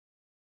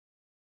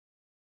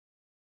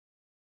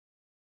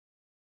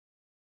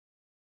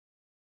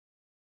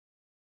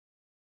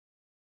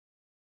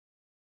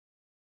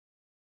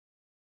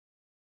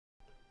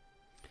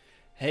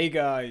Hey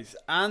guys,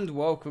 and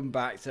welcome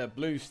back to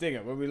Blue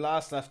Stinger. When we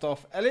last left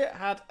off, Elliot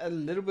had a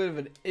little bit of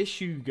an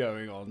issue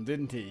going on,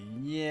 didn't he?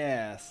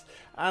 Yes.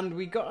 And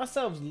we got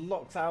ourselves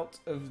locked out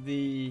of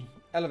the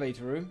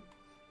elevator room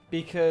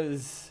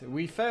because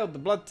we failed the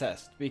blood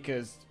test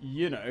because,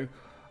 you know,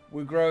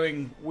 we're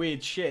growing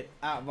weird shit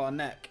out of our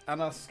neck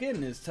and our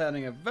skin is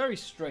turning a very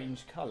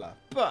strange colour.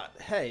 But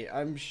hey,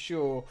 I'm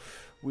sure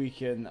we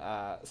can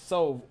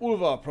solve all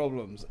of our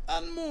problems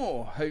and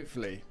more,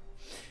 hopefully.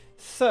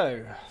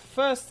 So,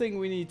 first thing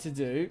we need to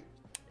do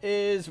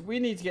is we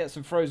need to get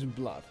some frozen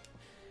blood,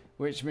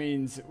 which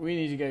means we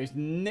need to go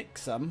nick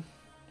some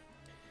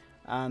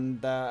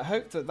and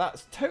hope that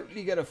that's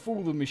totally going to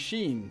fool the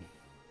machine.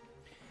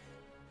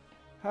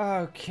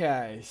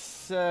 Okay,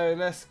 so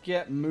let's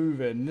get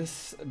moving.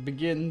 This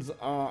begins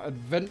our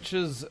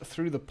adventures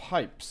through the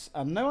pipes.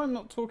 And no, I'm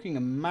not talking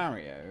a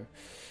Mario.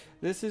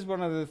 This is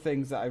one of the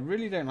things that I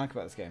really don't like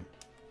about this game.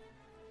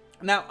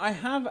 Now, I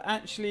have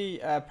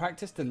actually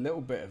practiced a little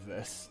bit of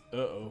this.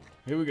 Uh-oh.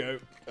 Here we go.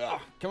 Ugh,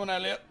 come on,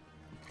 Elliot.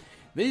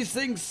 These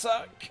things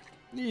suck.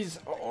 These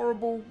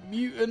horrible,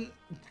 mutant,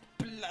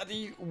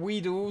 bloody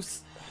Weedles.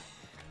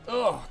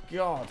 Oh,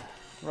 God.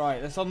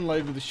 Right, let's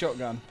unload with the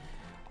shotgun.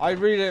 I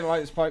really don't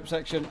like this pipe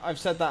section. I've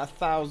said that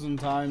 1,000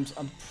 times.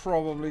 I'm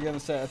probably going to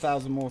say it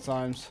 1,000 more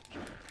times.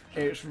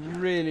 It's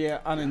really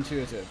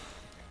unintuitive.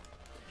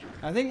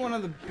 I think one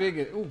of the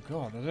biggest... Oh,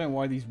 God. I don't know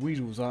why these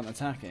Weedles aren't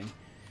attacking.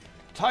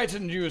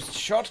 Tytan used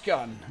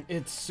shotgun.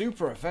 It's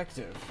super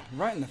effective.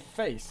 Right in the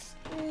face.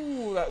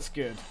 Ooh, that's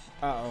good.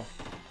 Uh-oh.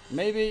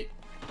 Maybe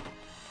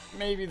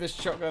this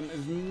shotgun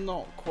is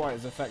not quite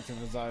as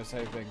effective as I was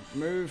hoping.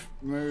 Move,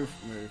 move,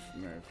 move,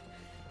 move.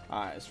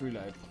 Alright, let's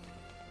reload.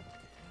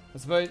 I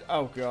suppose...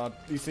 Oh, God.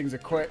 These things are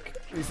quick.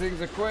 These things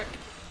are quick.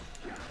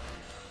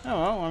 Oh,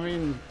 well, I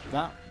mean,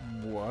 that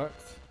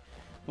worked.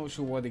 Not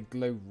sure why they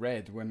glow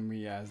red when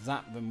we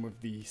zap them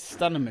with the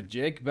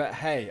stunner-majig, but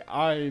hey,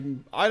 I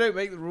don't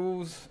make the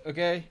rules,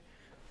 okay?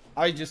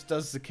 I just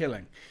does the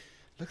killing.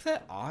 Look at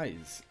their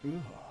eyes.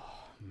 Ooh,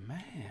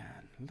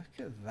 man, look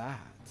at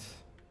that.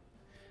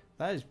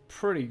 That is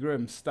pretty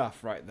grim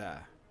stuff right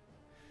there.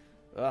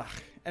 Ugh.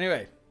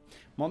 Anyway,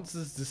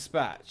 monsters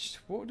dispatched.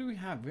 What do we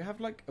have? We have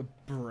like a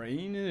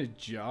brain in a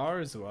jar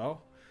as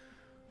well.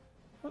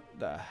 What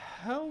the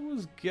hell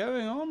was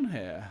going on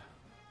here?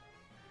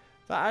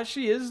 That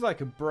actually is like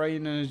a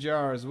brain in a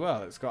jar as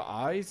well. It's got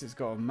eyes, it's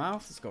got a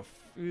mouth, it's got...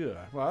 Ugh.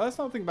 Well, let's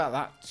not think about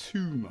that too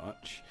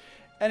much.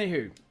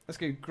 Anywho, let's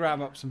go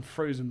grab up some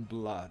frozen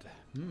blood.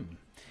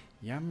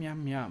 Yum,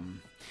 yum,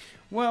 yum.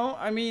 Well,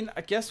 I mean,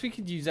 I guess we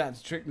could use that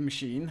to trick the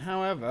machine.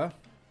 However,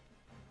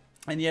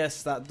 and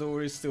yes, that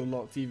door is still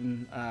locked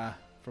even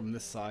from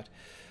this side.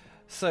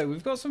 So,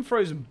 we've got some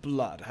frozen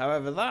blood.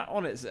 However, that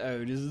on its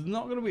own is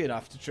not going to be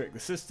enough to trick the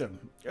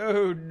system.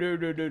 Oh, no,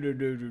 no, no, no,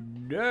 no, no,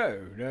 no,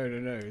 no, no,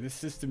 no. This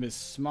system is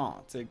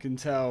smart. It can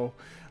tell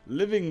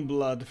living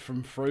blood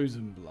from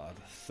frozen blood.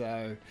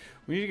 So,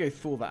 we need to go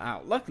thaw that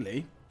out.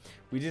 Luckily,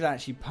 we did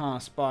actually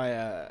pass by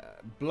a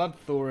blood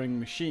thawing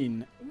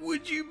machine.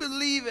 Would you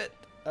believe it?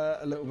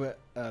 A little bit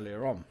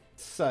earlier on.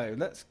 So,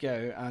 let's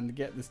go and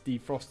get this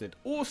defrosted.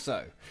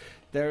 Also,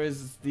 there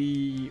is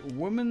the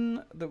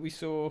woman that we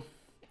saw...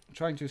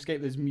 trying to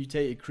escape those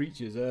mutated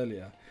creatures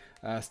earlier,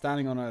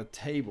 standing on a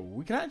table.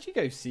 We can actually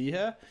go see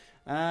her,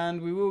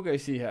 and we will go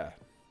see her,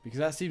 because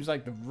that seems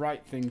like the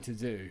right thing to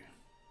do.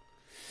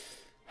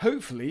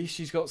 Hopefully,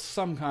 she's got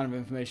some kind of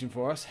information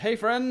for us. Hey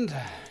friend,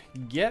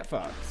 get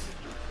fucked.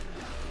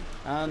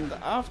 And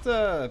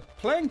after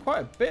playing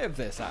quite a bit of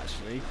this,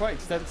 actually, quite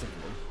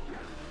extensively,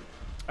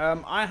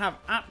 I have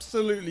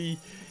absolutely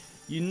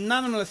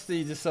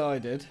unanimously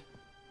decided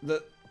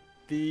that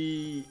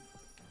the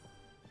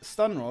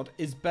stun rod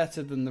is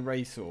better than the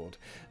ray sword.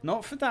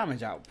 Not for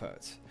damage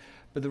output,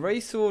 but the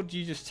ray sword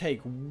you just take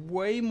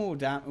way more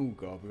damage. Oh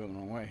god, we got the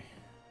wrong way.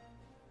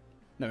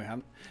 No, we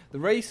haven't. The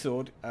ray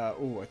sword,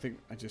 oh, I think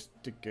I just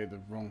did go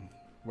the wrong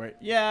way.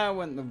 Yeah, I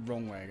went the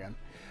wrong way again.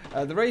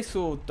 The ray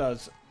sword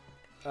does,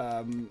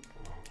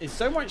 is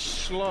so much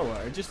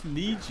slower, it just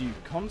leaves you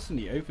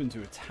constantly open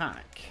to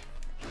attack.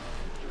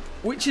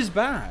 Which is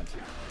bad.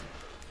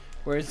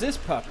 Whereas this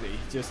puppy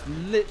just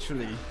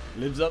literally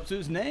lives up to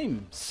its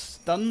name.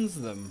 Stuns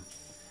them.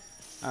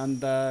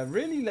 And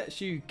really lets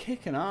you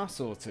kick an arse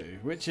or two.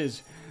 Which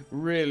is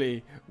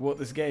really what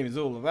this game is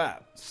all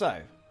about.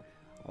 So,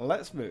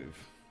 let's move.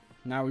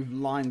 Now we've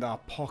lined our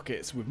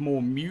pockets with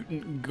more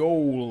mutant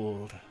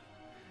gold.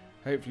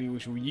 Hopefully we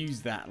shall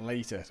use that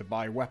later to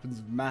buy weapons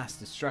of mass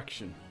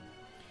destruction.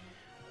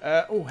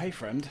 Oh, hey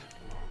friend.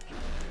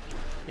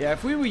 Yeah,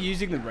 if we were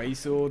using the ray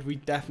sword, we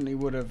definitely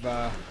would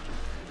have...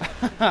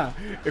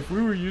 if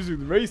we were using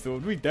the ray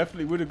sword, we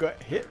definitely would have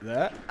got hit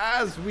there,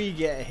 as we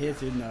get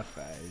hit in the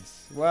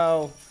face.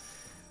 Well,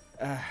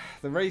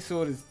 the ray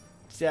sword is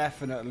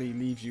definitely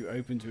leaves you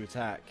open to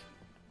attack.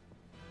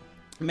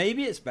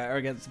 Maybe it's better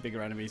against the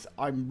bigger enemies.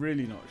 I'm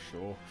really not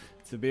sure,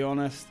 to be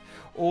honest.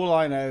 All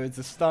I know is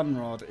the stun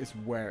rod is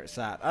where it's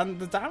at, and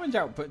the damage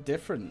output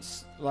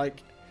difference.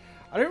 Like,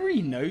 I don't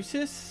really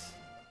notice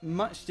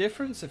much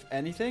difference, if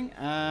anything.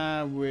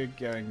 We're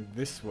going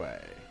this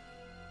way.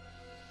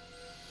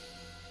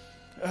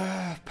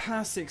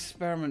 Past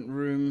experiment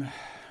room.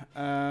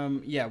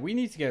 Yeah, we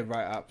need to go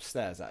right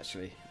upstairs,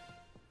 actually.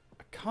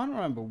 I can't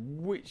remember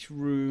which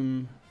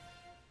room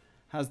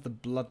has the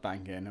blood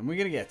bank in. And we're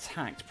going to get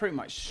attacked pretty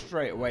much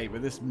straight away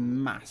with this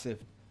massive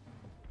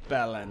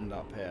bell end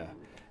up here.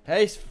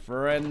 Hey,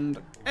 friend.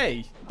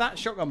 Hey, that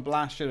shotgun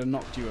blast should have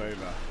knocked you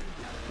over.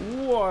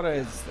 What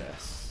is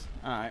this?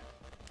 Alright.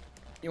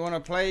 You want to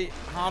play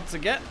hard to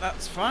get?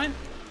 That's fine.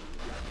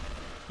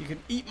 You can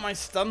eat my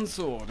stun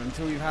sword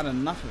until you've had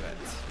enough of it.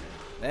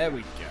 There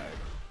we go.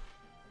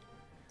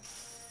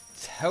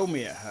 Tell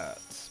me it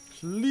hurts.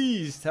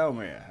 Please tell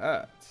me it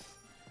hurts.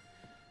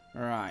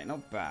 Alright,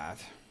 not bad.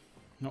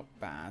 Not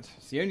bad.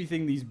 It's the only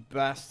thing these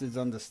bastards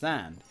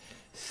understand.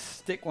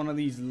 Stick one of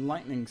these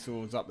lightning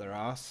swords up their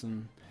ass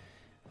and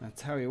I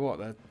tell you what,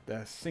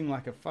 they'll sing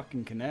like a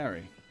fucking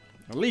canary.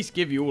 At least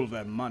give you all of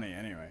their money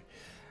anyway.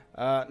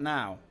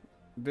 Now,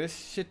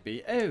 this should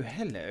be... Oh,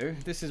 hello.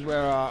 This is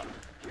where our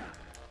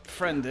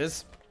friend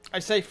is. I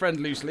say friend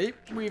loosely.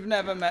 We've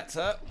never met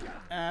her.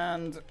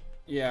 And,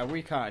 yeah,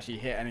 we can't actually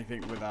hit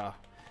anything with our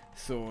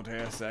sword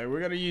here. So we're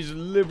going to use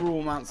liberal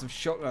amounts of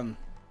shotgun.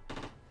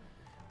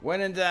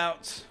 When in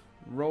doubt,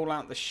 roll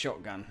out the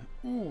shotgun.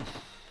 Ooh.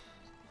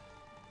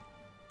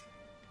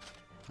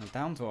 We're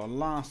down to our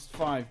last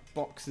 5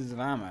 boxes of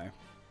ammo.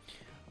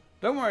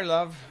 Don't worry,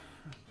 love.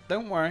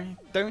 Don't worry.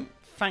 Don't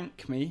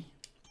thank me.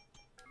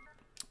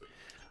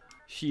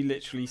 She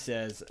literally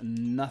says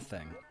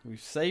nothing.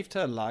 We've saved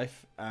her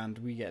life and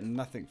we get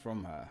nothing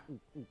from her.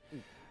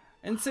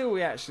 Until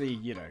we actually,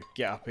 you know,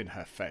 get up in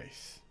her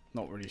face.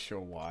 Not really sure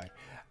why.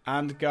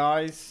 And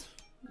guys,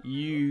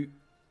 you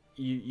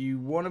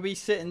want to be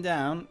sitting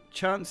down.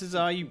 Chances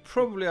are you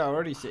probably are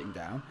already sitting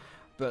down.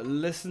 But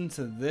listen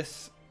to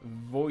this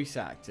voice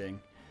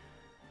acting.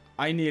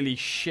 I nearly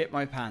shit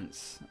my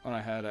pants when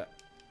I heard it.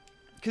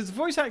 Because the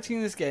voice acting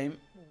in this game...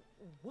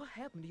 What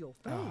happened to your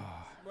face?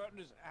 What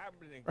is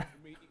happening to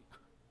me?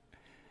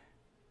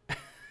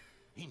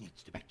 He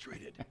needs to be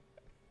treated.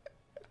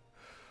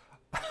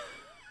 I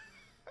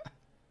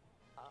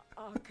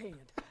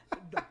can't.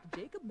 Dr.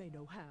 Jacob may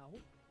know how.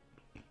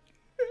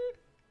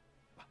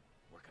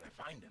 Where can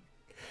I find him?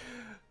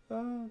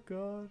 Oh,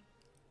 God.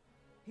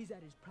 He's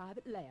at his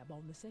private lab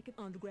on the 2nd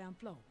underground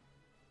floor.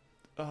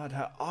 God,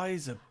 her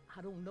eyes are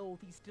I don't know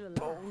if he's still alive.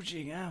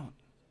 bulging out.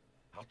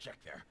 I'll check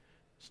there.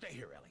 Stay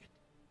here, Elliot.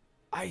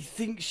 I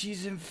think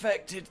she's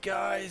infected,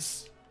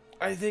 guys.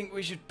 I think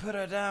we should put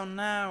her down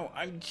now.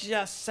 I'm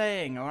just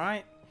saying,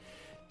 alright?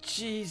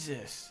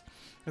 Jesus.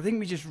 I think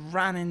we just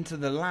ran into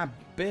the lab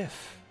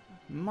Biff.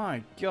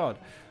 My God.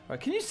 Right,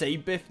 can you say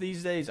Biff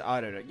these days?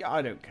 I don't know. Yeah,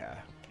 I don't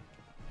care.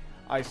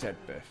 I said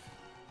Biff.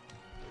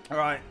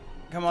 Alright,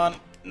 come on.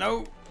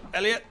 No,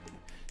 Elliot.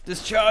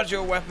 Discharge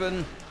your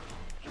weapon.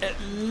 At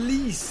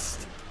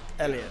least,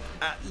 Elliot,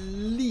 at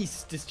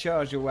least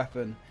discharge your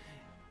weapon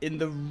in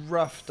the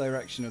rough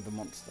direction of the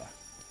monster.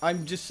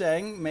 I'm just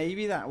saying,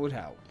 maybe that would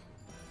help.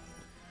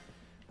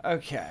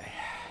 Okay,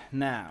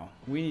 now,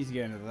 we need to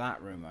go into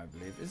that room, I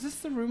believe. Is this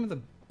the room of the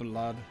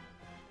blood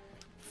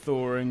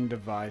thawing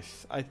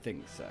device? I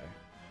think so.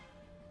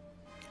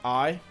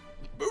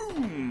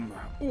 Boom!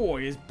 Oh,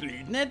 his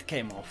bleeding head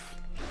came off.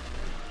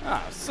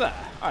 Ah, sir,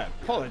 I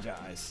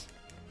apologise.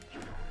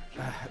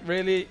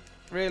 Really?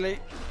 Really?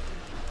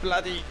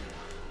 Bloody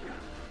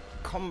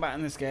combat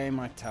in this game,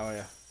 I tell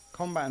you.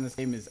 Combat in this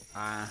game is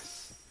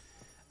ass.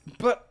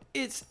 But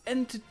it's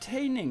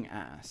entertaining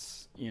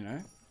ass, you know?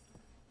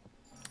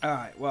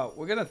 Alright, well,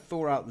 we're going to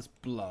thaw out this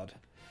blood.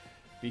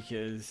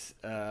 Because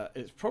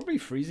it's probably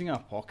freezing our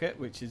pocket,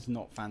 which is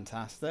not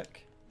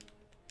fantastic.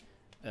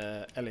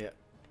 Elliot,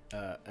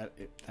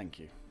 thank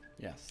you.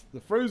 Yes, the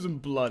frozen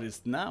blood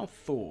is now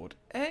thawed.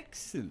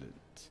 Excellent.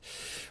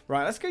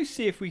 Right, let's go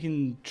see if we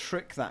can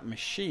trick that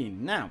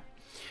machine. Now,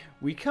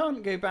 we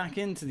can't go back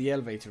into the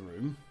elevator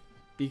room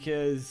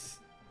because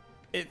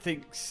it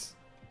thinks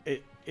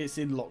it's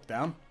in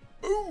lockdown.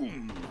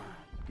 Boom!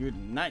 Good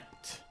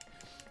night.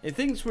 It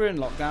thinks we're in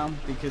lockdown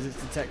because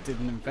it's detected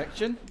an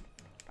infection.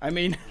 I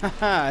mean,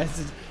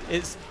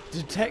 it's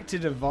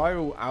detected a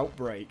viral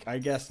outbreak. I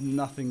guess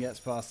nothing gets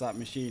past that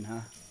machine,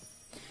 huh?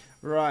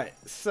 Right,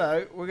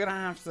 so we're going to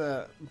have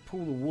to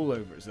pull the wool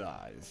over its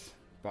eyes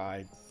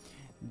by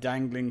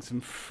dangling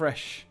some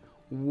fresh,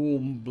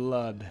 warm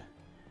blood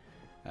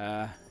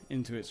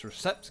into its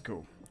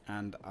receptacle.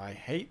 And I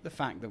hate the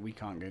fact that we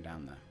can't go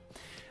down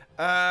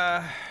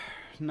there.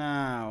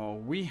 Now,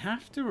 we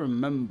have to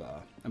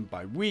remember, and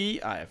by we,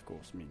 I of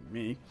course mean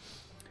me,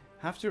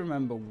 have to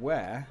remember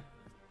where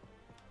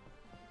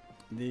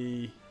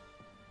the...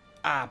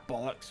 Ah,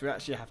 bollocks, we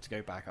actually have to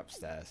go back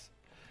upstairs.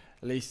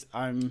 At least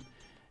I'm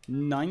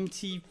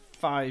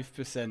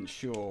 95%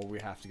 sure we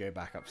have to go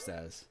back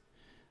upstairs.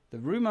 The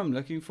room I'm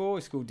looking for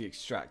is called the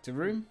extractor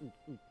room.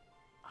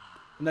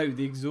 No,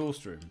 the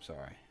exhaust room,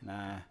 sorry.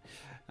 Nah.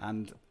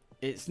 And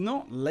it's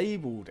not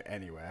labelled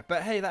anywhere.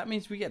 But hey, that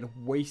means we get to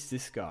waste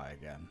this guy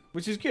again.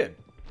 Which is good.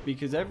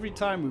 Because every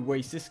time we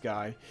waste this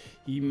guy,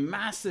 he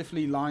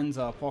massively lines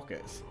our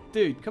pockets.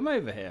 Dude, come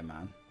over here,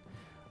 man.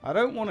 I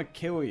don't want to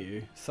kill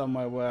you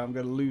somewhere where I'm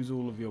going to lose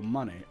all of your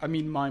money. I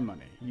mean, my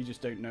money. You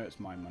just don't know it's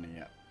my money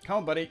yet. Come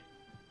on, buddy.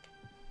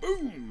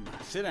 Boom!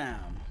 Sit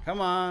down. Come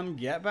on,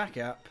 get back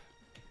up.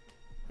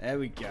 There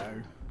we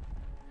go.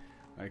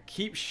 I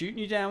keep shooting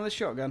you down with a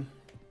shotgun.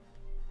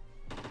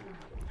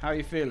 How are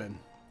you feeling?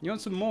 You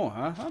want some more,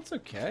 huh? That's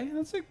okay.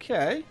 That's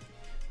okay.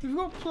 We've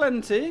got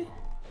plenty.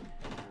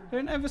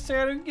 Don't ever say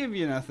I don't give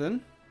you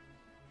nothing.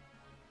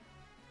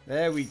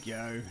 There we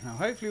go. Now,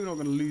 hopefully we're not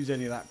going to lose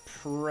any of that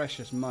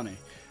precious money.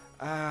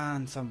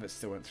 And some of it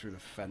still went through the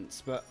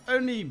fence. But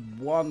only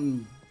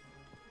 10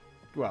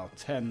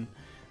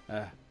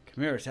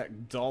 Chimera-Tech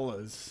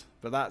dollars.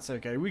 But that's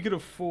okay. We could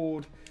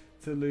afford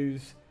to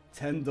lose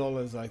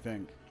 $10, I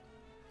think.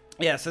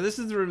 Yeah, so this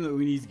is the room that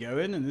we need to go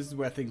in, and this is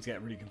where things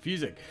get really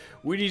confusing.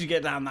 We need to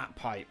get down that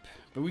pipe,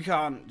 but we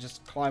can't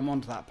just climb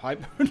onto that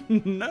pipe.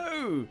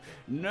 No,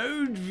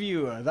 node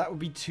viewer, that would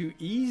be too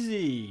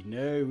easy.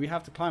 No, we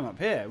have to climb up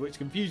here, which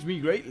confused me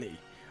greatly.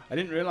 I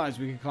didn't realize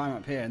we could climb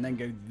up here and then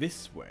go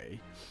this way,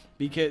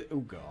 because, oh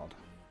god.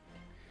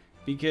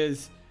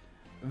 Because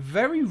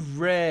very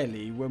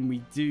rarely when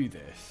we do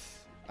this,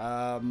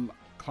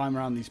 climb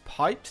around these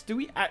pipes, do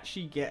we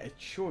actually get a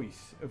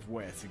choice of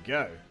where to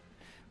go.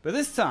 But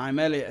this time,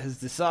 Elliot has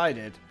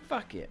decided,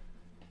 fuck it.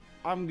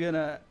 I'm going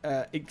to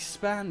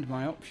expand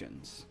my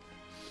options.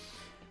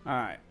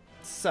 Alright,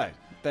 so,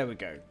 there we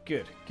go.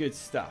 Good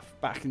stuff.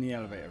 Back in the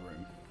elevator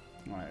room.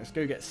 Alright, let's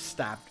go get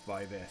stabbed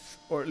by this.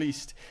 Or at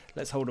least,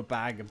 let's hold a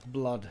bag of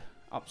blood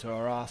up to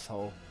our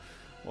asshole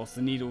whilst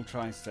the needle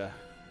tries to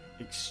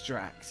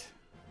extract.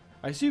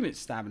 I assume it's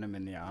stabbing him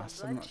in the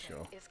ass. I'm not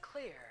sure. Is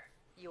clear.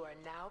 You are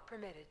now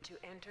permitted to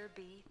enter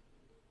B.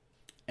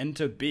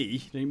 Enter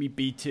B? Don't you mean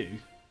B2?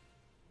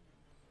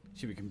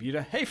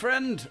 Supercomputer. Hey,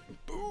 friend!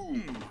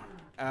 Boom!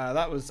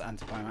 That was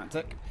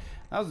anticlimactic.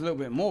 That was a little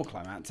bit more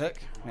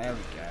climactic. There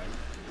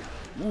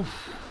we go.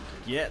 Oof.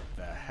 Get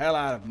the hell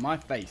out of my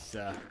face,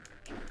 sir.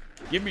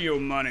 Give me your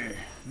money.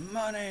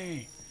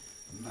 Money.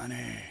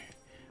 Money.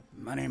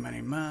 Money,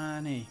 money,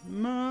 money.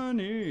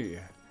 Money.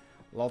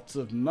 Lots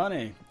of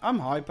money. I'm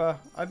hyper.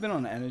 I've been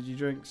on energy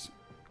drinks.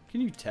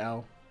 Can you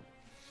tell?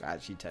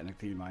 Actually,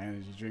 technically, my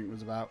energy drink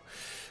was about,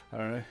 I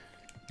don't know,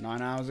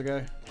 9 hours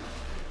ago.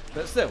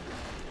 But still.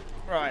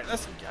 Right,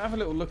 let's have a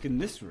little look in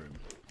this room.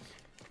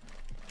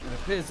 It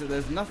appears that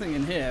there's nothing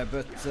in here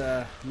but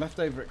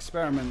leftover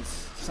experiments,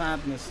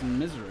 sadness and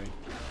misery.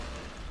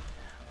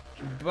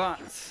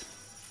 But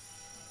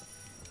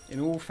in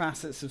all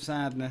facets of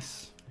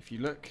sadness, if you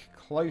look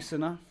close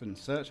enough and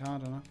search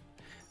hard enough,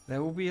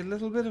 there will be a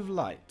little bit of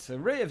light, a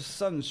ray of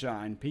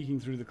sunshine peeking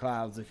through the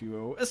clouds, if you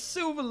will, a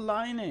silver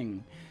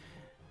lining.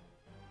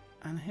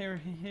 And here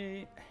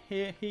he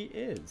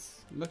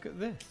is. Look at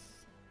this.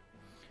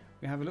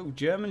 We have a little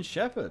German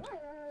Shepherd.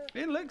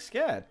 It looks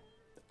scared.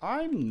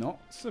 I'm not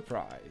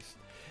surprised.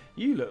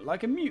 You look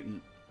like a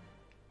mutant.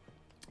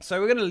 So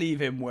we're going to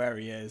leave him where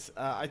he is.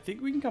 I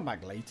think we can come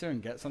back later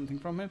and get something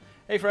from him.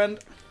 Hey, friend.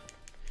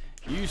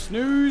 You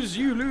snooze,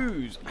 you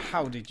lose.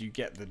 How did you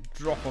get the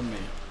drop on me?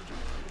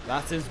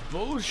 That is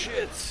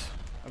bullshit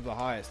of the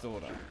highest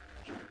order.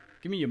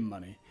 Give me your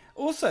money.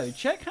 Also,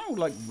 check how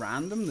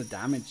random the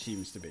damage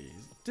seems to be.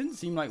 It didn't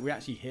seem like we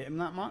actually hit him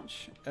that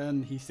much,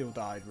 and he still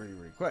died really,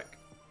 really quick.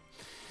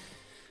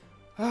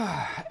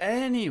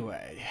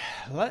 Anyway,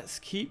 let's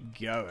keep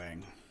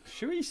going.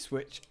 Should we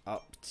switch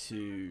up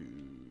to...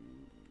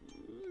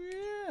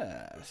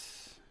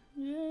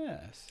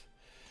 Yes.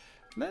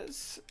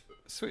 Let's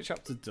switch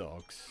up to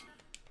dogs.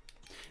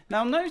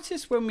 Now,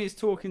 notice when we was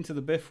talking to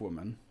the Biff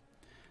woman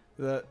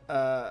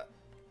that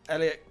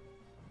Elliot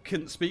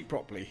couldn't speak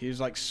properly. He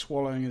was like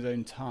swallowing his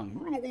own tongue.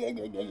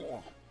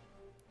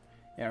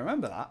 Yeah,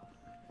 remember that.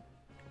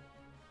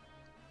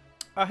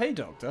 Oh, hey,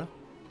 doctor.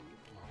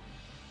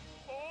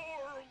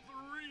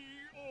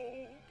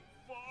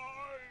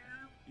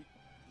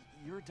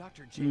 You're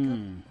Dr.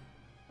 Jacob?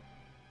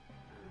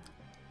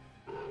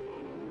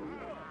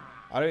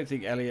 I don't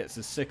think Elliot's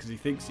as sick as he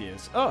thinks he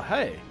is. Oh,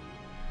 hey.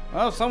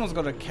 Well, someone's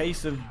got a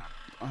case of,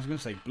 I was going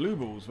to say blue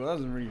balls, but that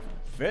doesn't really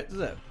fit, does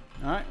it?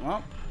 Alright,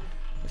 well,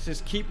 let's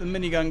just keep the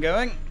minigun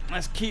going.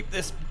 Let's keep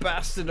this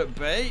bastard at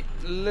bay.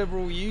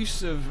 Liberal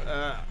use of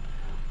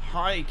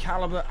high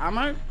caliber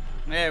ammo.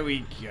 There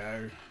we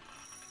go.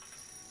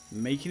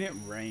 Making it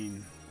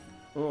rain.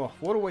 Oh,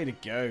 what a way to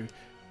go.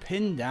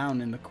 Pinned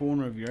down in the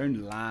corner of your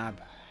own lab.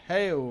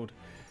 Hailed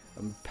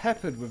and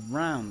peppered with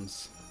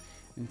rounds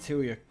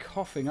until you're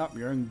coughing up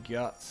your own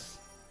guts.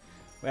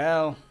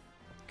 Well,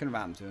 could have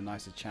happened to a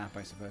nicer chap,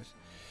 I suppose.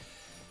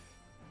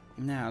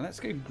 Now, let's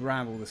go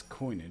grab all this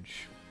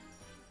coinage.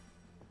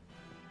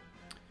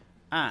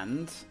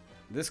 And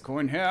this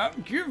coin here,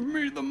 give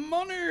me the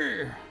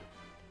money!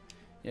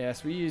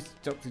 Yes, we used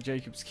Dr.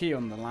 Jacob's key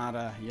on the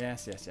ladder.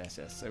 Yes.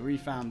 So we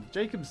found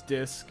Jacob's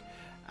disc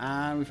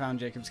and we found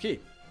Jacob's key.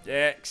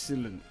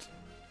 Excellent.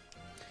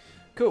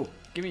 Cool.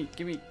 Gimme.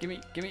 Can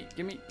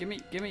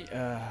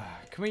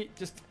we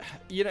just,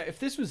 you know, if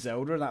this was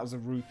Zelda and that was a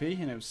rupee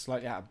and it was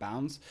slightly out of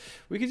bounds,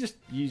 we could just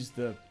use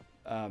the,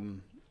 what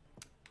do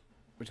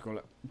you call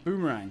it,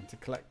 boomerang to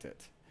collect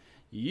it.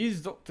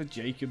 Use Dr.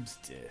 Jacob's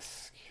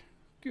disc.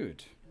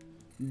 Good.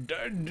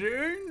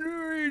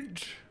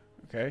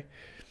 Okay.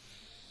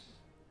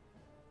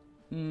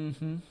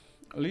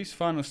 At least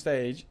final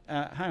stage.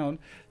 Hang on.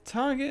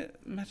 Target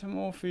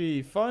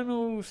metamorphy.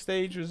 Final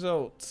stage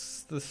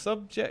results. The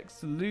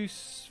subject's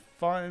loose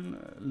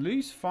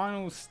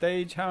final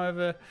stage,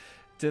 however,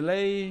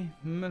 delay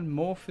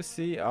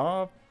metamorphosis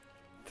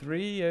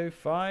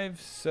R305.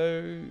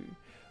 So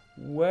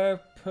where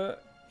put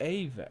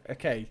Ava?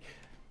 Okay.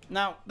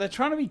 Now they're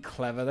trying to be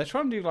clever. They're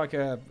trying to do like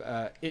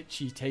a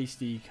itchy,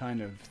 tasty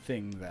kind of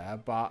thing there,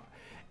 but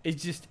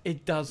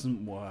it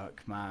doesn't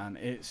work, man.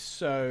 It's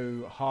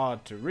so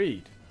hard to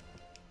read.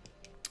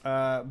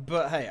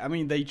 But hey, I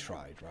mean, they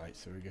tried, right?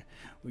 So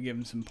we give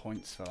them some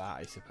points for that,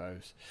 I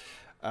suppose.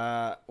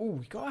 Oh,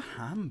 we got a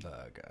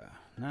hamburger.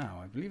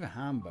 Now, I believe a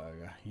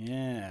hamburger.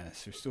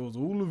 Yes, restores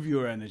all of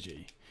your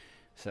energy.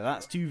 So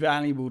that's too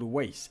valuable to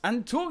waste.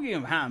 And talking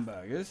of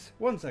hamburgers,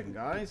 one second,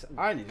 guys.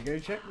 I need to go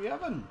check the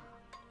oven.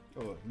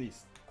 Or at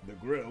least the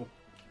grill.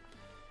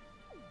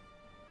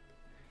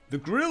 The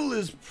grill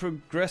is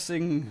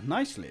progressing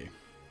nicely.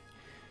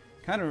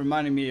 Kind of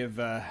reminding me of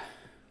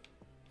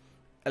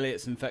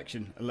Elliot's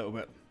infection a little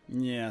bit.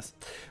 Yes.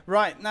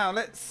 Right, now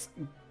let's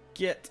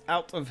get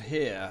out of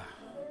here.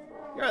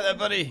 You right there,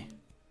 buddy?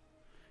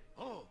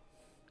 Oh,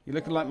 You're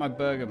looking like my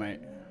burger, mate.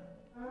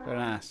 Don't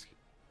ask.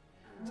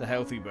 It's a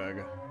healthy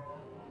burger.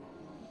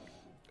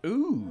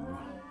 Ooh.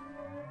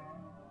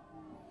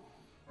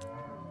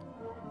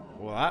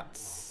 Well,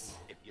 that's...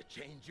 if you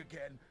change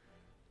again,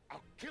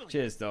 I'll kill you.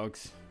 Cheers,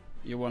 dogs.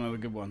 You're one of the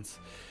good ones.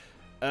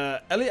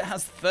 Elliot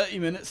has 30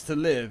 minutes to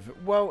live.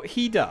 Well,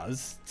 he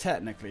does,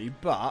 technically,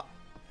 but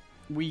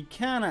we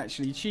can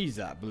actually cheese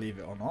that, believe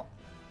it or not.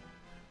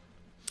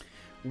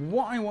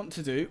 What I want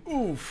to do...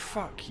 Oh,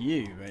 fuck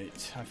you,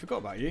 mate. I forgot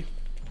about you.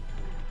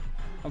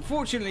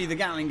 Unfortunately, the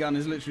Gatling gun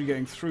is literally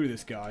going through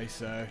this guy,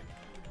 so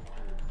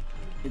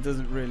it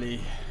doesn't really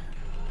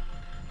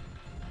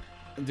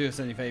do us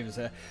any favours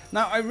here.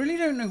 Now, I really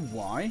don't know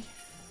why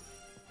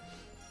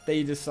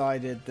they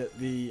decided that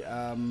the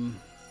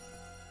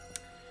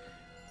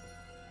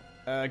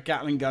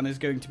Gatling gun is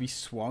going to be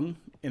swung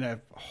in a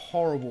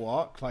horrible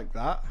arc like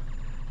that.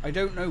 I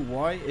don't know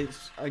why.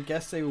 I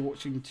guess they were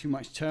watching too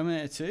much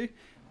Terminator 2,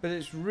 but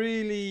it's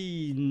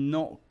really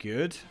not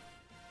good.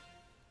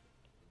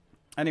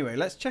 Anyway,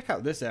 let's check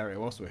out this area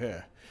whilst we're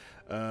here.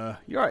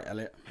 You're right,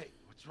 Elliot. Hey,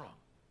 what's wrong?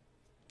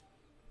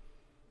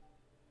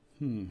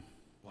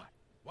 What?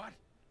 What?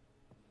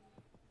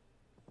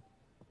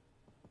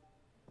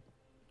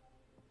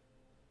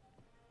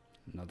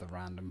 Another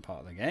random part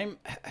of the game.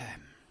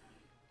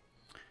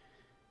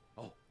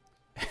 Oh,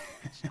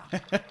 it's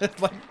not.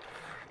 It's like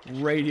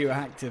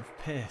radioactive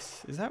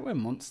piss. Is that where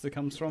Monster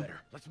comes from?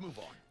 Better. Let's move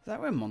on. Is that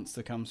where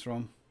Monster comes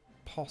from?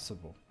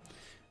 Possible.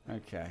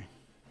 Okay.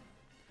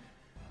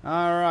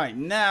 Alright,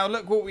 now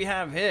look what we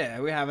have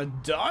here. We have a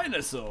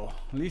dinosaur.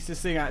 At least this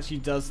thing actually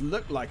does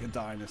look like a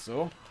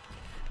dinosaur.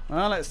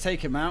 Well, let's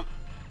take him out.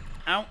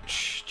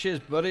 Ouch. Cheers,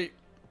 buddy.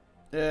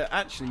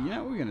 Actually, you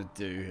know what we're going to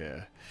do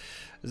here?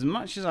 As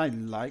much as I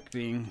like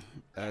being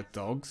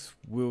dogs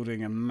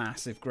wielding a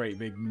massive, great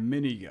big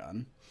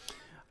minigun,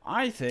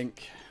 I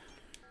think,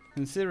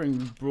 considering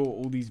we brought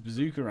all these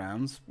bazooka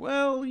rounds,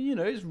 well, you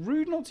know, it's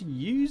rude not to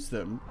use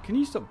them. Can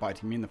you stop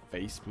biting me in the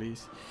face,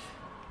 please?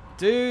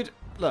 Dude,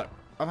 look.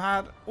 I've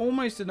had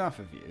almost enough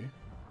of you.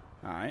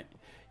 Alright.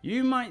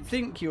 You might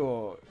think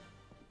you're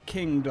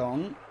King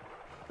Dong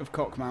of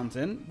Cock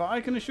Mountain, but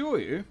I can assure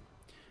you,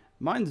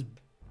 mine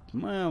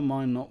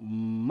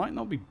might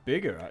not be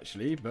bigger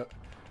actually, but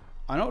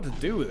I know what to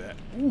do with it.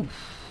 Oof.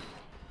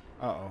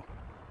 Uh-oh.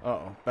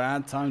 Uh-oh.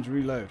 Bad time to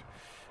reload.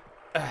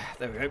 There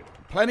we go.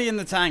 Plenty in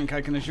the tank, I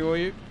can assure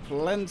you.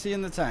 Plenty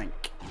in the tank.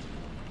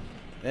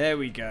 There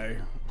we go.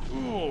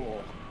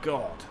 Oh,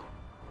 God.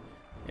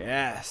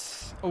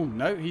 Yes. Oh,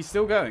 no, he's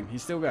still going.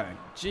 He's still going.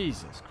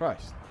 Jesus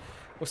Christ.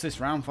 What's this,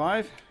 round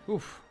 5?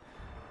 Oof.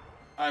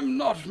 I'm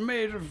not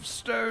made of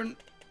stone.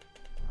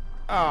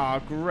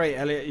 Ah, great,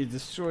 Elliot. You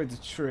destroyed the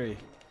tree.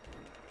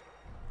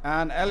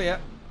 And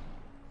Elliot,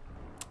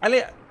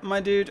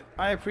 my dude,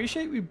 I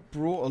appreciate we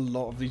brought a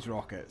lot of these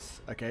rockets.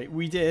 Okay,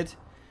 we did.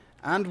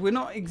 And we're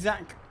not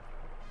exactly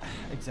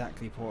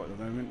poor at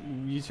the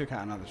moment. You took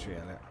out another tree,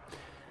 Elliot.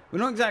 We're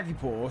not exactly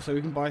poor, so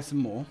we can buy some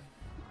more.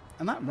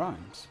 And that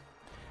rhymes.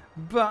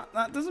 But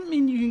that doesn't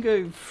mean you can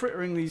go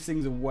frittering these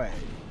things away.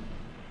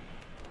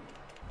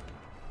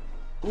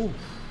 Oof.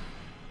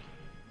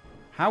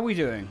 How are we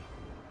doing?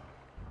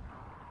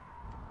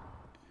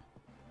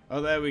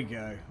 Oh, there we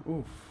go.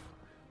 Oof.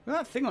 Look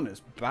at that thing on its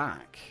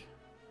back.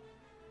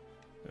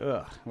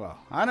 Ugh. Well,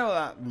 I know what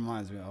that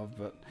reminds me of,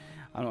 but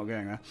I'm not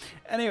going there.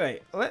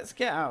 Anyway, let's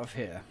get out of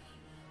here.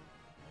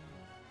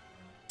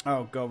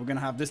 Oh, God, we're going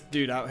to have this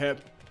dude out here.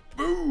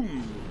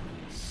 Boom!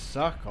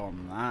 Suck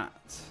on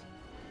that.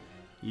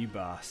 You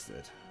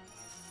bastard.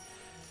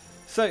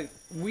 So,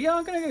 we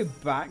are going to go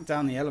back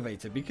down the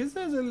elevator because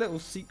there's a little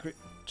secret...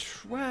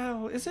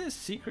 Well, is it a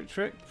secret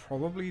trick?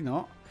 Probably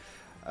not.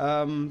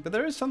 But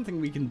there is something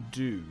we can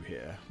do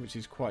here, which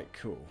is quite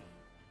cool.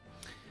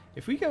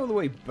 If we go all the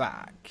way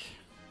back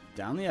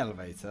down the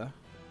elevator,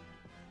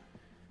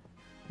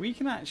 we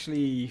can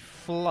actually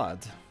flood.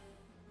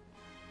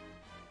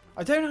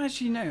 I don't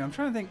actually know. I'm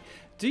trying to think.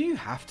 Do you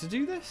have to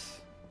do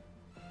this?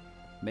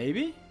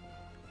 Maybe?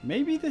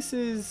 Maybe this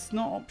is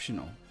not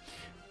optional.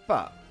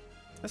 But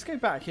let's go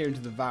back here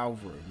into the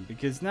valve room,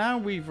 because now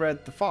we've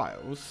read the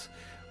files,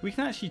 we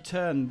can actually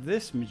turn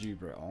this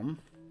Majubra on.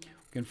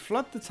 We can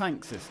flood the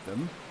tank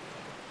system.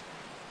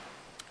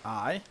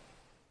 Aye.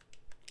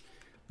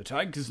 The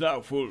tank is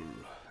now full.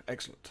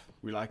 Excellent.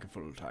 We like a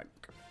full tank.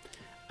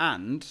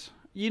 And,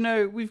 you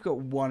know, we've got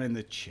one in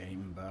the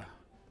chamber.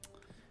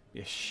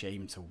 Be a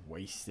shame to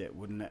waste it,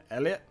 wouldn't it,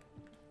 Elliot?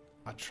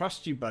 I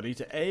trust you, buddy,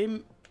 to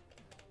aim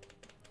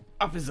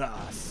up his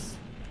ass.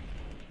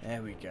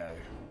 There we go.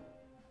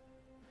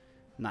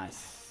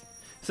 Nice.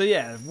 So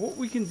yeah, what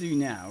we can do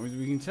now is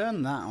we can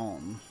turn that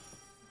on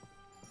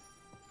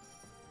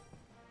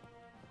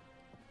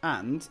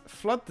and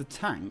flood the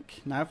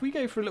tank. Now, if we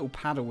go for a little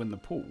paddle in the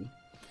pool,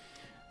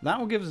 that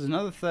will give us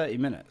another 30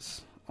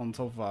 minutes on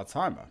top of our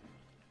timer.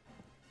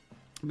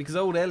 Because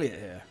old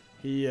Elliot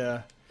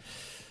here,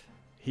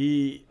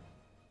 he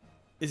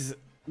is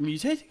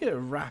mutating at a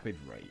rapid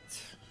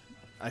rate,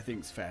 I think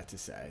it's fair to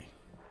say.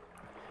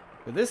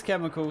 But this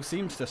chemical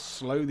seems to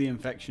slow the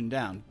infection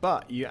down.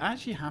 But you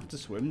actually have to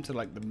swim to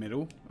like the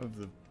middle of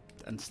the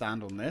and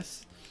stand on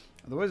this.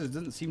 Otherwise it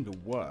doesn't seem to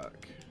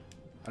work.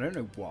 I don't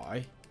know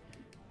why.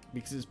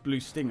 Because it's Blue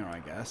Stinger, I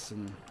guess.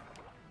 And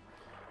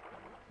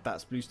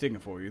that's Blue Stinger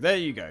for you. There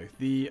you go.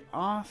 The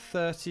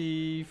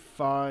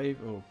R35...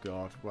 Oh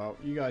god. Well,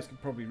 you guys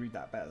could probably read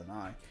that better than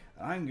I.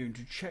 I'm going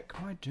to check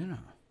my dinner.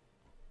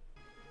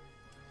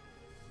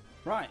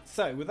 Right,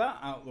 so with that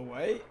out of the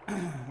way,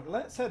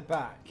 let's head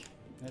back.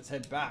 Let's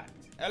head back.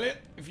 Elliot,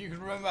 if you can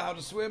remember how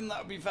to swim, that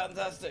would be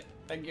fantastic.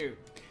 Thank you.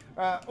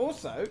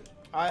 Also,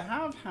 I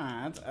have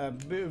had a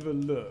bit of a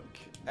look.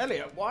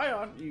 Elliot, why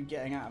aren't you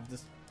getting out of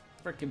this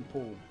freaking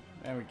pool?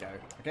 There we go.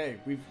 Okay,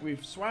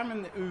 we've swam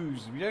in the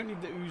ooze. We don't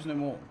need the ooze no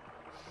more.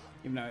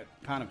 Even though it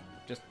kind of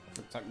just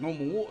looks like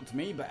normal water to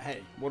me, but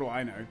hey, what do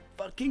I know?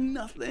 Fucking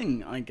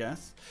nothing, I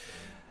guess.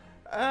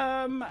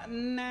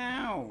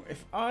 Now,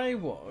 if I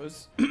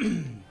was...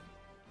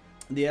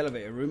 the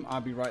elevator room, I'll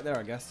be right there,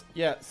 I guess.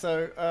 Yeah,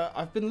 so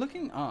I've been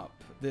looking up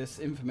this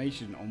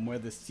information on where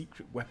the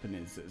secret weapon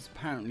is that's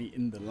apparently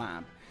in the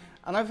lab.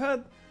 And I've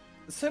heard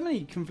so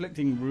many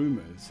conflicting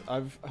rumors.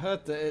 I've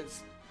heard that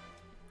it's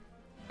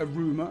a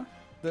rumor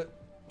that...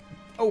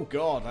 Oh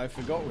god, I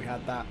forgot we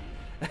had that.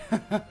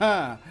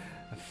 A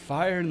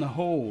fire in the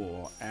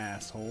hole,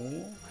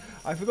 asshole.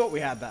 I forgot we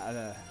had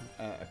that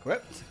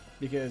equipped.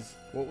 Because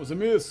what was a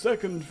mere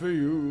second for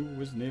you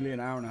was nearly an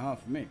hour and a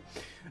half for me.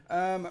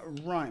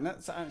 Right,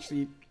 let's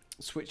actually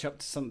switch up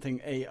to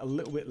something a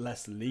little bit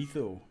less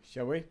lethal,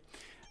 shall we?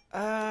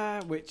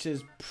 Which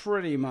is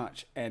pretty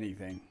much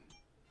anything.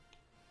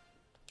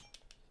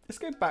 Let's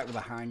go back with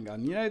a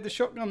handgun. You know, the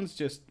shotgun's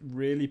just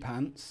really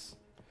pants.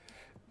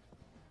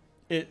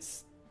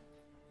 It's,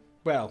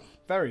 well,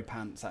 very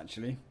pants,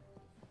 actually.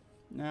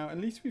 Now, at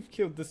least we've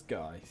killed this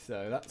guy,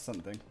 so that's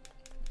something.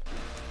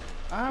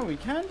 Ah, we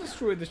can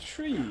destroy the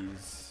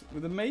trees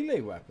with a melee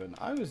weapon.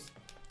 I was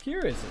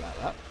curious about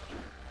that.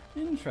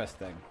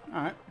 Interesting.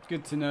 Alright,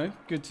 good to know.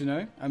 Good to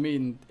know. I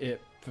mean, it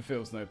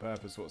fulfills no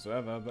purpose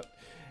whatsoever, but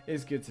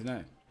it's good to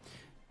know.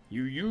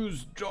 You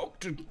use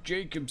Dr.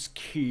 Jacob's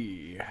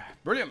key.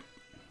 Brilliant.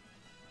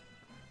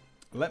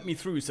 Let me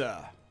through,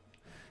 sir.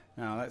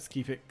 Now, let's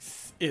keep it...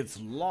 It's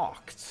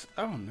locked.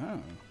 Oh,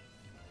 no.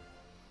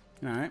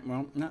 Alright,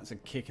 well, that's a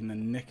kick in the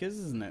knickers,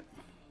 isn't it?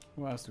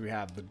 What else do we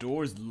have? The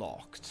door is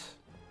locked.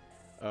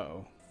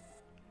 Uh-oh.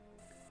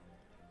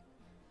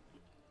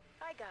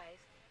 Hi, guys.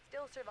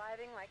 Still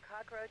surviving like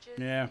cockroaches?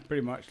 Yeah,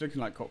 pretty much.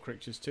 Looking like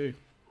cockroaches, too.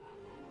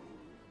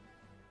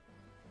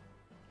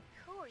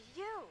 Who are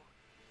you?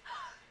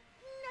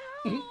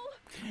 No!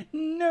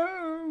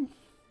 No!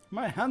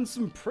 My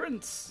handsome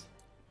prince!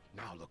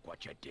 Now look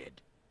what you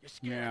did. You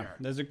scared Yeah, her.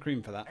 there's a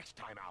cream for that. Next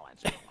time I'll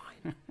answer the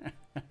line.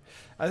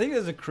 I think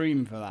there's a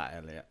cream for that,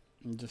 Elliot.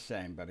 I'm just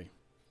saying, buddy.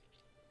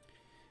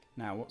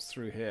 Now, what's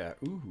through here?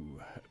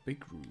 Ooh, a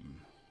big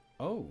room.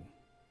 Oh.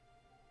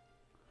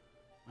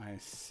 I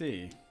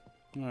see.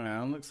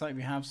 Well, looks like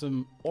we have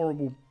some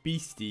horrible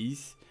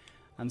beasties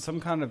and some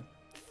kind of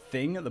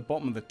thing at the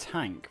bottom of the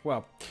tank.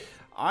 Well,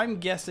 I'm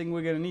guessing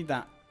we're going to need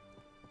that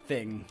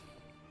thing.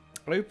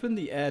 Open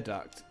the air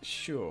duct.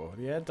 Sure,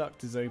 the air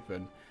duct is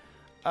open.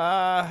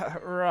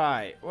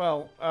 Right.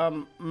 Well,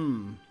 I'm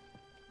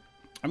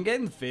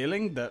getting the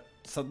feeling that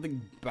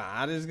something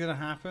bad is going to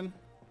happen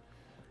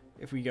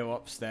if we go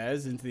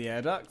upstairs into the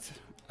air duct.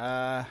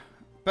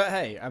 But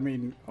hey, I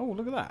mean, oh,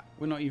 look at that.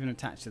 We're not even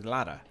attached to the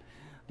ladder.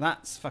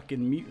 That's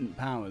fucking mutant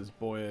powers,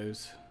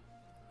 boyos.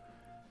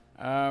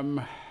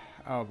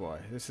 Oh boy,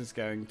 this is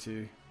going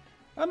to...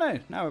 Oh no,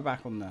 now we're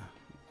back on the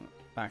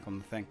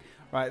thing.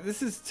 Right,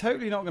 this is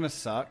totally not going to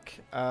suck.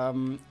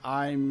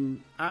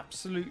 I'm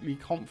absolutely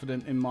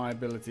confident in my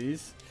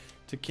abilities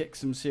to kick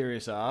some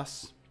serious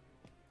ass.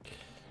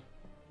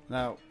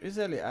 Now, is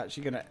Elliot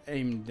actually going to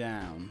aim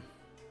down?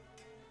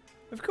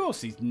 Of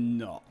course he's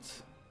not.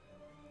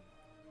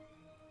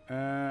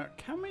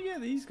 Can we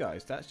get these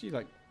guys to actually,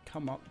 like,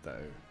 come up,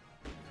 though?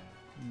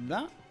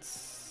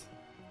 That's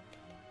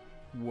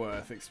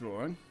worth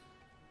exploring.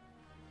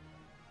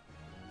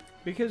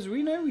 Because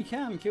we know we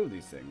can kill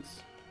these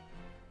things.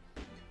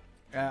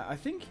 I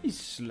think he's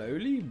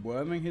slowly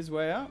worming his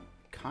way up.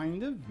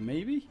 Kind of,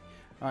 maybe.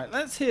 Alright,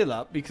 let's heal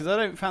up, because I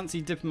don't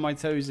fancy dipping my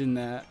toes in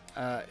there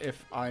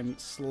if I'm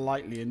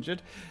slightly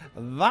injured.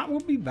 That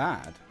would be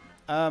bad.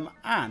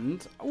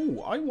 And,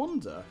 oh, I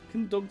wonder,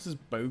 can Dogs'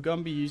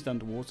 bowgun be used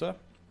underwater?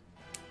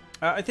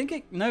 I think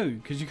it, no,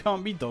 because you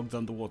can't be dogged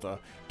underwater.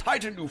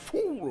 Titan, you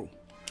fool!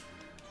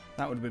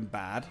 That would have been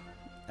bad.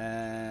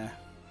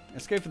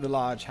 Let's go for the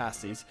large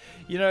Hasties.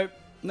 You know,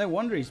 no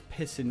wonder he's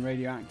pissing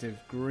radioactive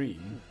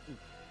green.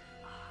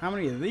 How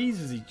many of these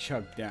has he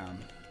chugged down?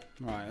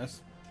 Right,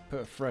 let's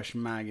put a fresh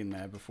mag in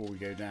there before we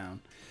go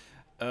down.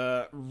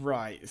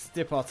 Right, let's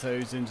dip our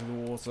toes into the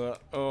water.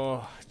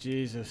 Oh,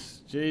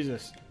 Jesus.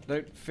 Jesus.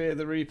 Don't fear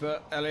the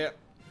Reaper, Elliot.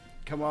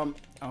 Come on.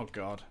 Oh,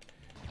 God.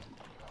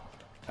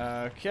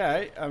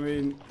 Okay, I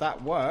mean,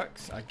 that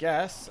works, I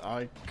guess.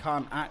 I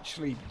can't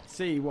actually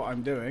see what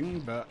I'm doing,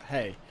 but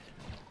hey.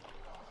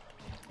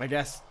 I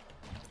guess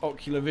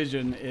ocular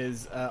vision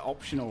is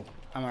optional.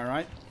 Am I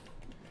right?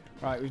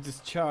 Right, we've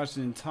just charged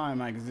an entire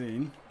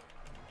magazine.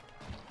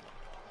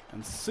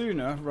 And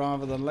sooner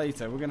rather than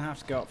later, we're going to have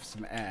to go up for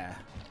some air.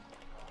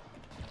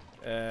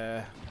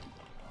 Air.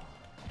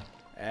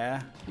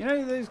 You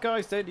know, those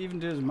guys don't even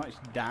do as much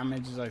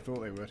damage as I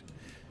thought they would,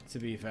 to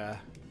be fair.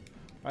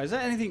 Right, is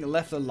there anything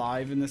left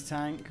alive in this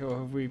tank? Or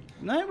have we...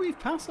 No, we've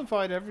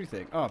pacified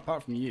everything. Oh,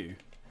 apart from you.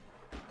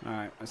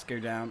 Alright, let's go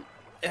down.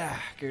 Yeah,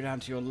 go down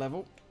to your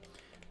level.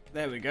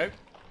 There we go.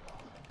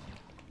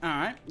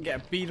 Alright,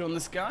 get a beat on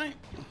this guy.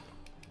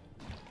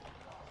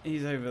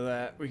 He's over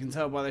there. We can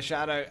tell by the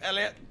shadow.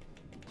 Elliot.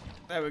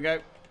 There we go.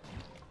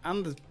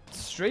 And the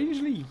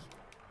strangely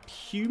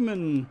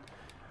human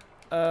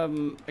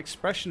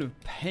expression of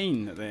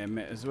pain that they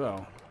emit as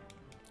well.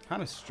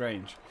 Kind of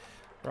strange.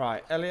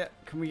 Right, Elliot,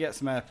 can we get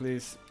some air,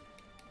 please?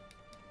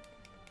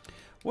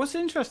 What's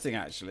interesting,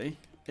 actually,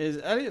 is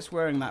Elliot's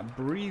wearing that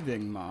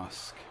breathing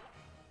mask.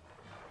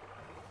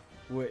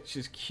 Which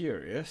is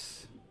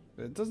curious.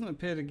 But it doesn't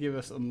appear to give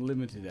us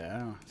unlimited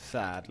air,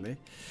 sadly.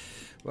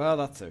 Well,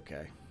 that's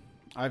okay.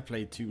 I've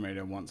played Tomb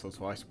Raider once or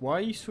twice. Why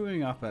are you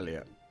swimming up,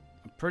 Elliot?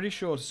 I'm pretty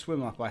sure to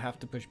swim up I have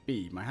to push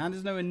B. My hand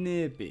is nowhere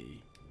near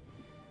B.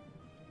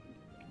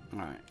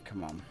 Alright,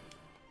 come on.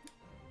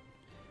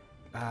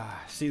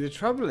 See, the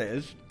trouble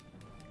is,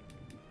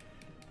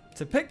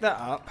 to pick that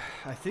up,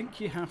 I think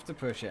you have to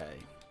push A.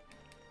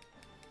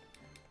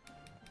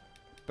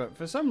 But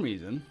for some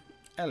reason,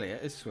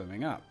 Elliot is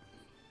swimming up.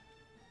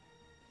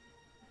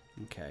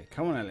 Okay,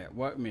 come on, Elliot.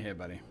 Work with me here,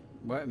 buddy.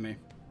 Work with me.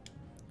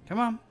 Come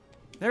on.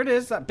 There it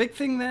is, that big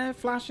thing there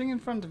flashing in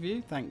front of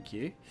you. Thank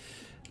you.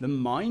 The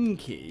mine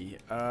key.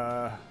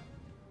 The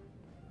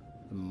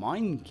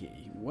mine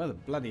key? Where the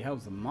bloody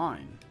hell's the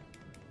mine?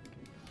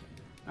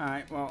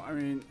 Alright, well, I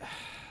mean,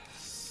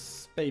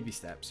 baby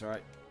steps,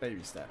 alright?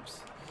 Baby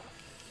steps.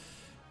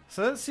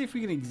 So let's see if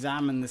we can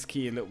examine this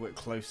key a little bit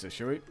closer,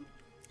 shall we?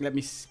 Let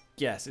me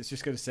guess, it's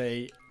just going to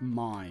say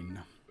mine.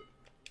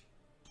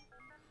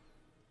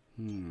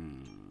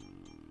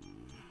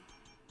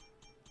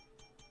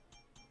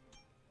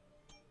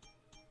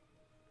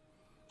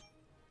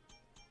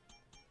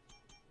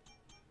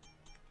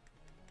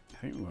 I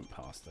think we went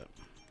past it.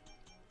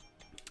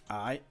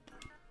 Alright.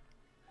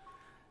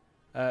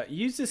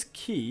 Use this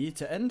key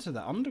to enter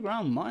the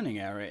underground mining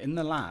area in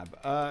the lab.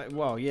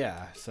 Well,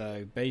 yeah,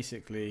 so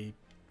basically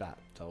that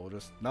told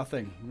us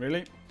nothing,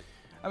 really.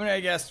 I mean, I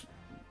guess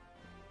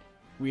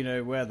we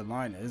know where the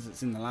mine is.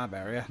 It's in the lab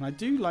area. And I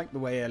do like the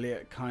way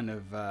Elliot kind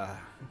of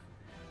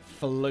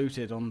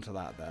floated onto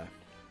that there.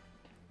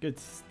 Good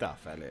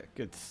stuff, Elliot.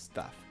 Good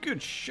stuff.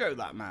 Good show,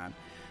 that man.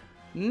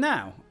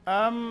 Now,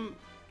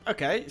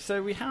 okay,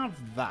 so we have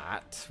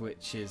that,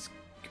 which is...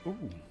 Ooh,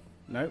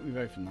 no, we've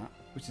opened that,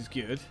 which is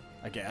good,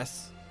 I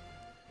guess.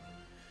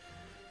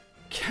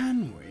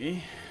 Can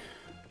we...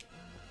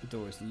 The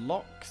door is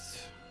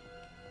locked.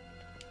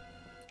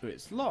 Oh,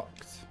 it's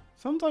locked.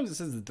 Sometimes it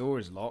says the door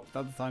is locked,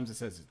 other times it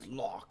says it's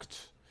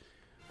locked.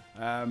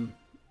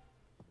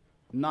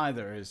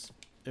 Neither is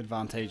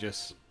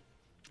advantageous,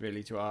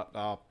 really, to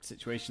our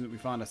situation that we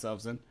find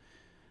ourselves in,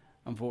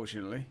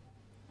 unfortunately.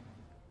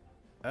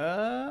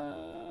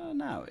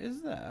 Now,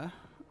 is there...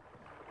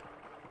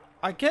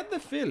 I get the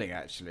feeling,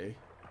 actually,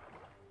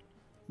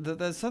 that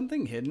there's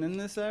something hidden in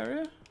this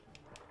area,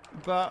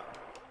 but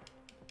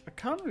I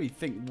can't really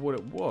think what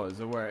it was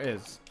or where it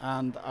is,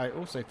 and I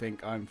also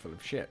think I'm full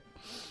of shit.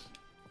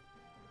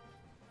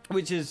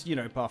 Which is, you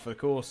know, par for the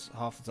course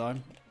half the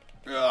time.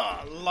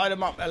 Ugh, light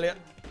him up, Elliot.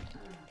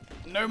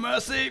 No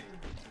mercy.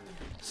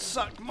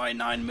 Suck my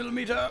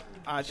 9mm.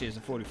 Actually, it's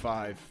a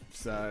 45,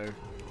 so...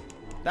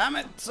 Damn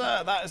it,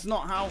 sir! That is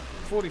not how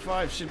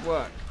 45 should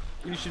work.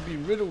 You should be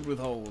riddled with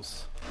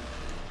holes.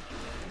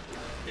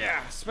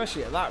 Yeah,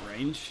 especially at that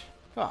range.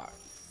 Fuck.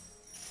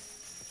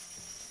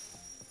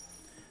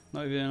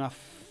 Not even enough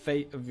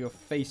of your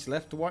face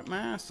left to wipe my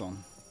ass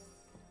on.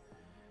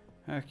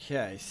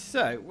 Okay,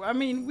 so, I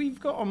mean, we've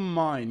got a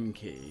mine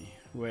key,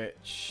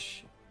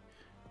 which...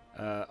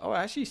 oh, it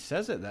actually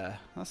says it there.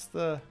 That's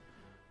the...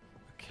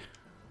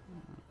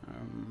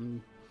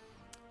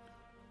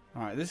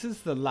 Alright, this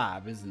is the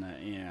lab, isn't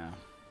it? Yeah.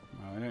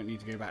 Well, we don't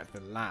need to go back to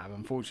the lab.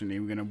 Unfortunately,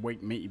 we're going to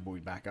wake Meaty Boy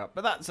back up.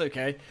 But that's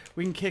okay.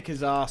 We can kick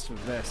his ass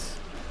with this.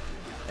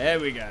 There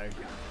we go.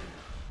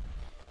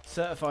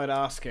 Certified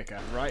ass kicker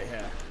right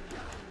here.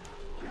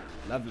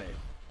 Lovely.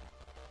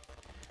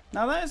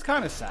 Now, that is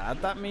kind of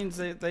sad. That means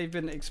that they've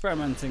been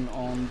experimenting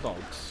on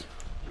dogs.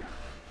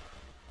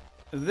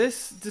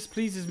 This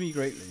displeases me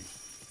greatly,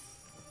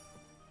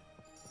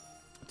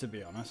 to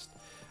be honest.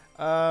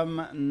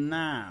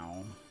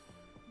 Now,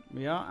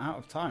 we are out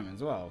of time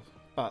as well,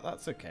 but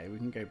that's okay. We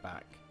can go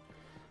back.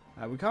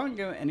 We can't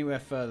go anywhere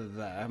further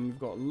there, and we've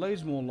got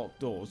loads more locked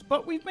doors,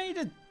 but we've made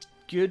a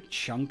good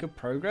chunk of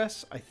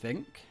progress, I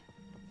think.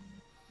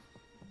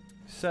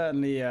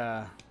 Certainly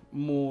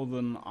more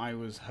than I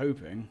was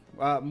hoping,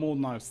 more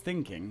than I was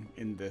thinking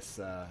in this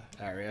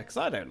area, because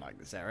I don't like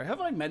this area. Have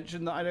I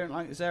mentioned that I don't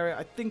like this area?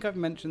 I think I've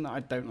mentioned that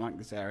I don't like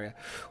this area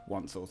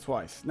once or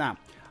twice. Now,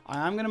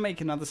 I am going to make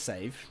another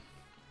save,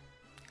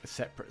 a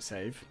separate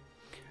save,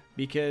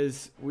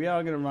 because we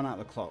are going to run out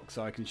the clock,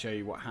 so I can show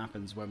you what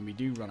happens when we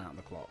do run out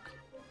the clock.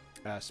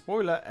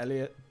 Spoiler,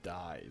 Elliot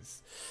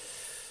dies.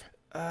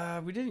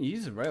 We didn't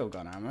use the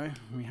railgun ammo.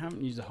 We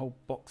haven't used a whole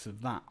box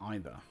of that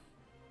either.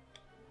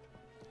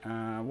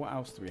 What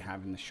else do we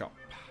have in the shop?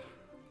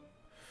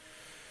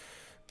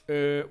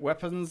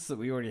 Weapons that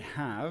we already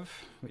have,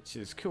 which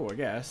is cool, I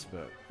guess,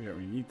 but we don't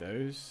really need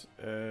those.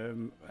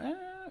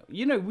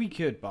 You know, we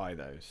could buy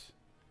those.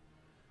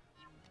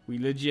 We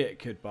legit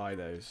could buy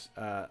those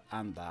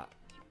and that,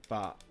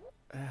 but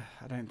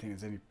I don't think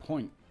there's any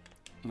point.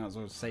 I might as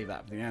well save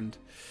that for the end.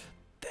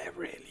 They're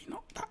really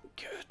not that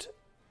good.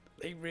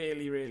 They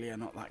really, really are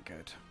not that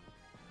good.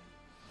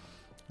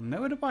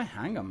 Nowhere to buy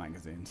handgun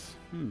magazines.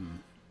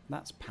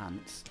 That's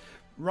pants.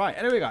 Right,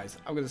 anyway, guys,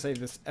 I'm going to save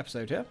this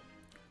episode here.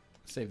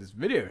 Save this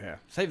video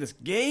here. Save this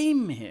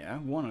game here.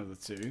 One of the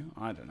two.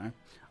 I don't know.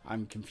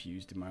 I'm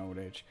confused in my old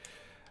age.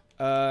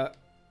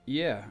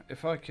 Yeah,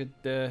 if I could...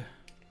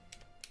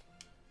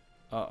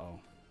 Uh-oh.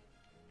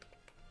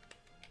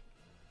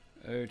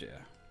 Oh,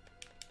 dear.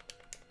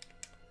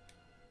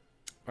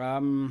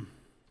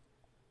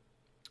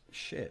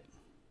 Shit.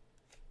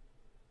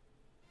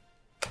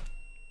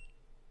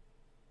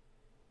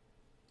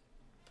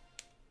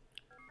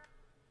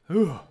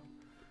 Ooh.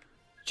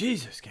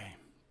 Jesus, game.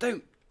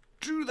 Don't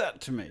do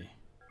that to me.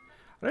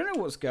 I don't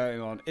know what's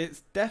going on.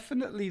 It's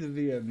definitely the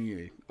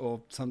VMU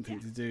or something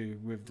to do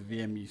with the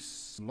VMU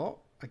slot,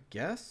 I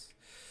guess.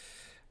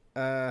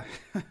 I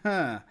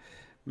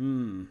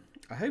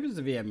hope it's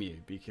the VMU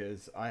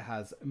because I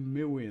has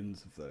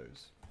millions of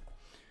those.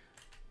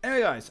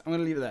 Anyway, guys, I'm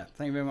going to leave it there.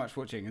 Thank you very much for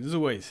watching. And as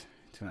always,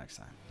 until next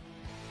time.